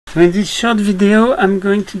So in this short video I'm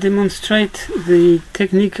going to demonstrate the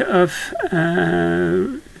technique of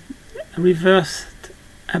reversed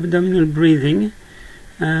abdominal breathing,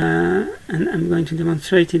 and I'm going to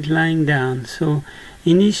demonstrate it lying down. So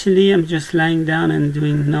initially I'm just lying down and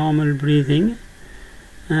doing normal breathing,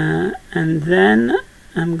 and then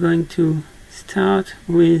I'm going to start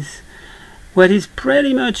with what is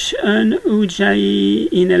pretty much an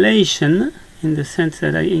Ujayi inhalation, in the sense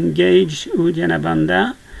that I engage Uddiyana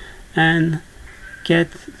Bandha and get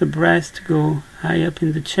the breath to go high up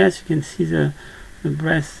in the chest. You can see the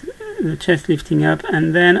chest lifting up,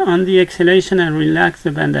 and then on the exhalation I relax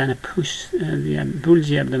the bandha and I push the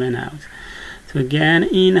bulgy abdomen out. So again,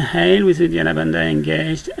 inhale with Uddiyana Bandha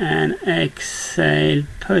engaged and exhale,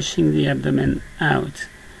 pushing the abdomen out.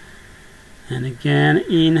 And again,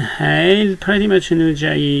 inhale, pretty much an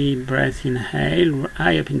Ujayi breath, inhale,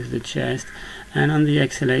 high up into the chest, and on the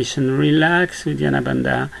exhalation, relax Uddiyana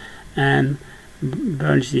Bandha and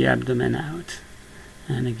bulge the abdomen out.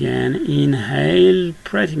 And again, inhale,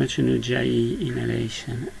 pretty much an Ujayi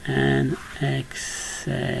inhalation, and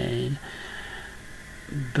exhale,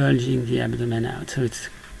 bulging the abdomen out. So it's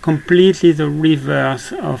completely the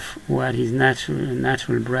reverse of what is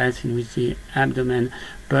natural breath, in which the abdomen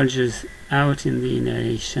bulges out in the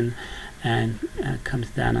inhalation and comes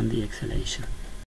down on the exhalation.